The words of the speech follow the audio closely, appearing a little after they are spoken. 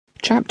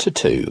Chapter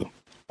 2.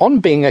 On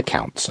Being a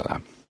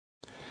Counsellor.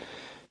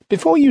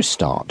 Before you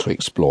start to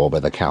explore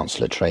whether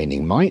counsellor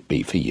training might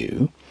be for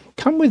you,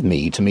 come with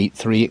me to meet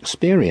 3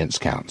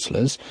 experienced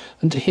counsellors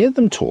and to hear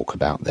them talk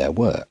about their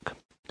work.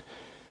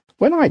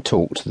 When I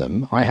talked to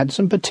them, I had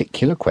some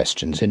particular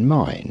questions in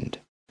mind.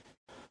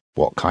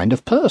 What kind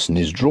of person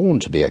is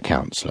drawn to be a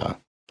counsellor?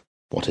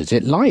 What is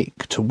it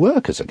like to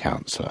work as a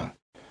counsellor?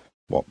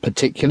 What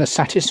particular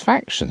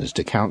satisfactions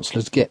do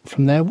counsellors get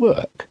from their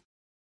work?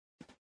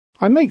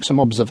 I make some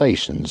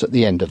observations at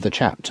the end of the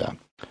chapter,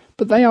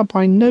 but they are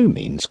by no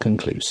means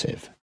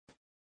conclusive.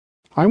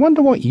 I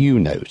wonder what you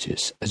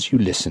notice as you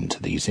listen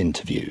to these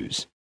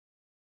interviews.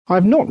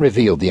 I've not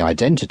revealed the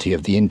identity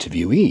of the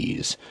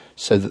interviewees,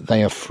 so that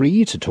they are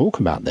free to talk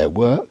about their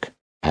work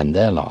and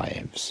their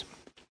lives.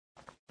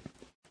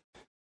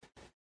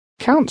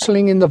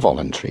 Counselling in the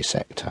voluntary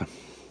sector.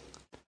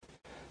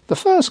 The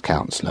first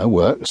counsellor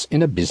works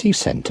in a busy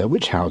centre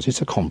which houses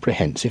a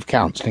comprehensive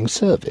counselling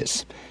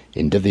service,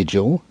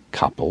 individual,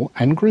 couple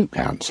and group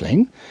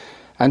counselling,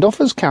 and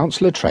offers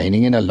counsellor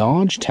training in a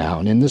large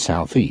town in the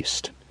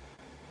southeast.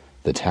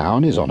 The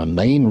town is on a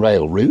main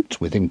rail route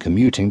within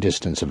commuting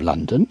distance of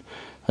London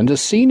and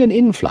has seen an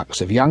influx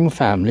of young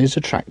families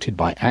attracted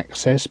by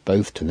access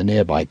both to the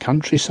nearby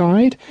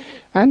countryside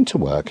and to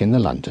work in the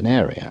London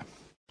area.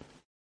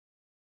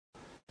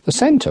 The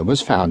centre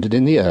was founded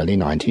in the early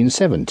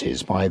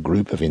 1970s by a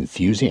group of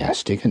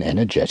enthusiastic and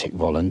energetic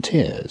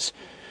volunteers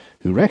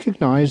who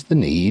recognised the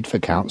need for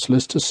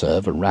counsellors to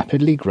serve a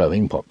rapidly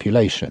growing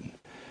population,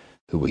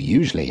 who were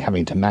usually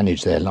having to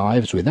manage their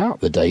lives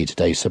without the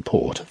day-to-day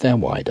support of their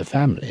wider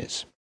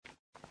families.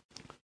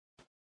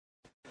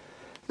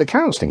 The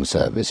counselling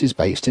service is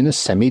based in a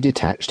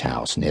semi-detached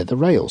house near the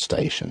rail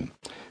station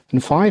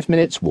and 5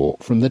 minutes'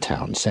 walk from the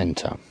town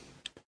centre.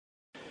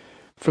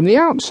 From the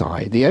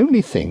outside, the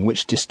only thing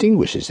which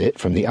distinguishes it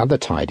from the other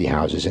tidy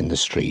houses in the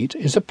street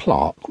is a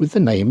plaque with the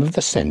name of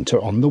the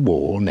centre on the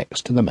wall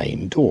next to the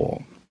main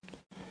door.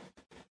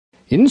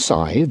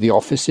 Inside, the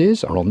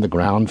offices are on the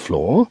ground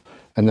floor,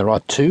 and there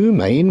are 2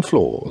 main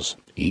floors,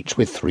 each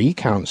with 3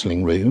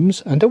 counselling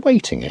rooms and a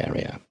waiting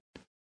area.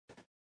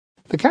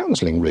 The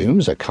counselling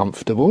rooms are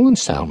comfortable and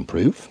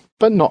soundproof,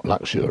 but not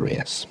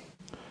luxurious.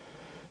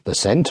 The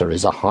centre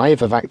is a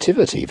hive of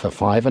activity for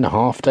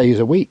 5.5 days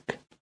a week.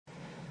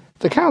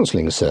 The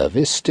counselling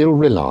service still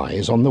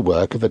relies on the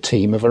work of a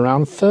team of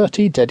around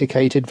 30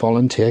 dedicated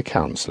volunteer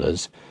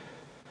counsellors.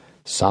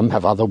 Some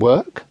have other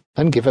work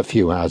and give a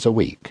few hours a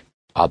week.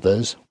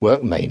 Others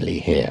work mainly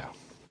here.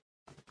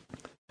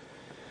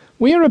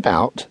 We are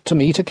about to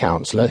meet a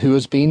counsellor who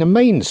has been a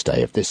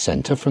mainstay of this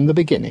centre from the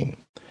beginning.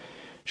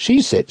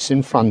 She sits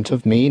in front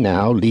of me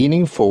now,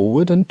 leaning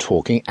forward and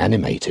talking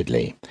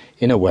animatedly,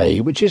 in a way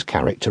which is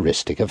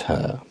characteristic of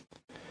her.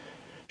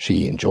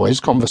 She enjoys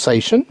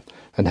conversation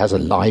and has a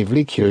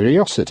lively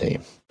curiosity,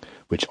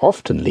 which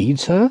often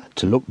leads her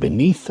to look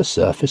beneath the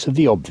surface of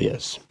the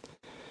obvious.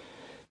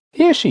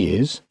 Here she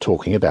is,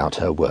 talking about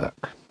her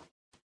work.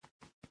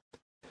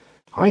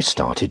 I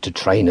started to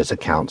train as a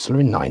counsellor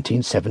in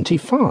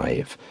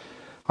 1975.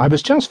 I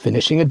was just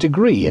finishing a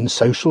degree in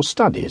social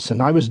studies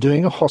and I was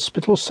doing a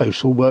hospital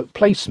social work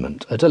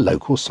placement at a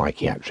local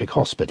psychiatric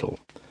hospital.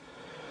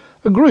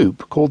 A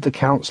group called the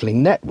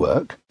Counselling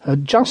Network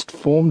had just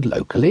formed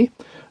locally,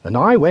 and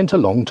I went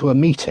along to a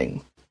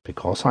meeting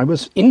because I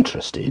was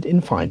interested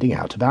in finding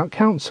out about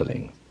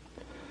counselling.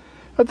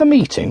 At the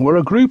meeting were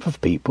a group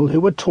of people who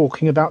were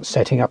talking about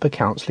setting up a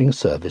counselling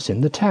service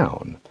in the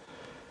town.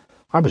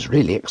 I was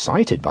really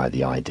excited by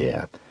the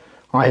idea.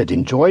 I had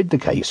enjoyed the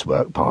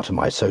casework part of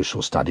my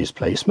social studies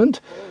placement,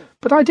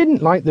 but I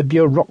didn't like the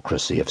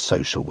bureaucracy of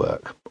social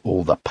work,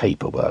 all the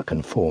paperwork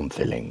and form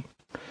filling.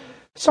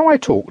 So I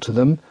talked to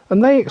them,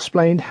 and they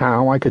explained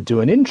how I could do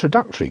an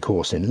introductory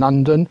course in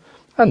London,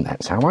 and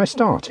that's how I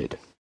started.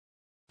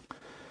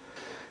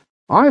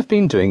 I've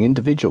been doing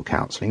individual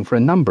counselling for a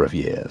number of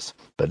years,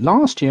 but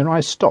last year I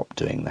stopped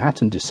doing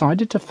that and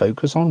decided to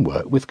focus on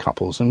work with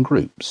couples and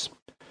groups.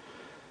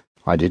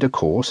 I did a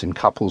course in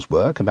couples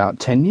work about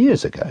 10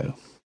 years ago.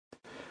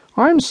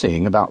 I'm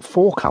seeing about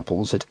 4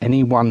 couples at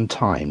any one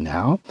time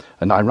now,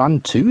 and I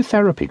run 2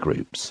 therapy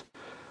groups.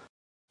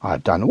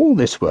 I've done all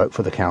this work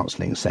for the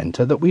counselling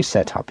centre that we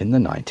set up in the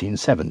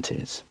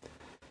 1970s.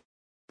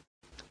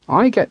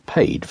 I get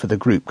paid for the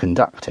group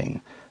conducting,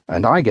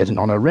 and I get an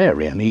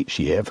honorarium each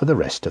year for the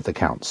rest of the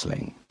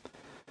counselling.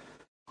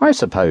 I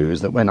suppose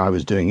that when I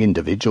was doing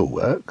individual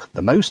work,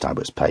 the most I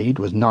was paid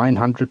was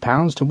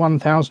 £900 to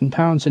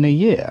 £1,000 in a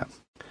year.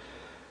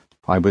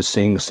 I was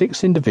seeing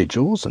 6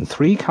 individuals and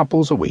 3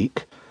 couples a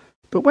week,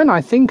 but when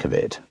I think of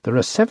it, there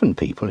are 7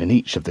 people in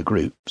each of the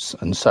groups,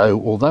 and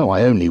so, although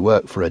I only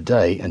work for a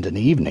day and an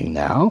evening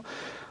now,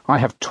 I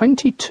have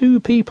 22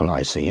 people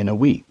I see in a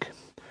week.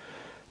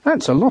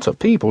 That's a lot of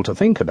people to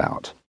think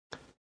about.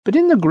 But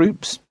in the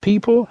groups,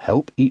 people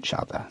help each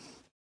other.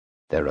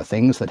 There are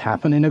things that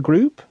happen in a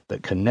group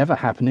that can never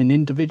happen in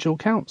individual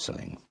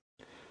counselling.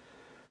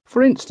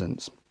 For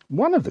instance,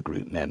 one of the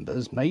group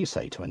members may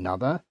say to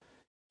another,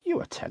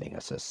 "You are telling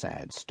us a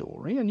sad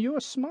story and you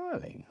are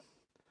smiling.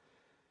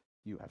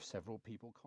 You have several people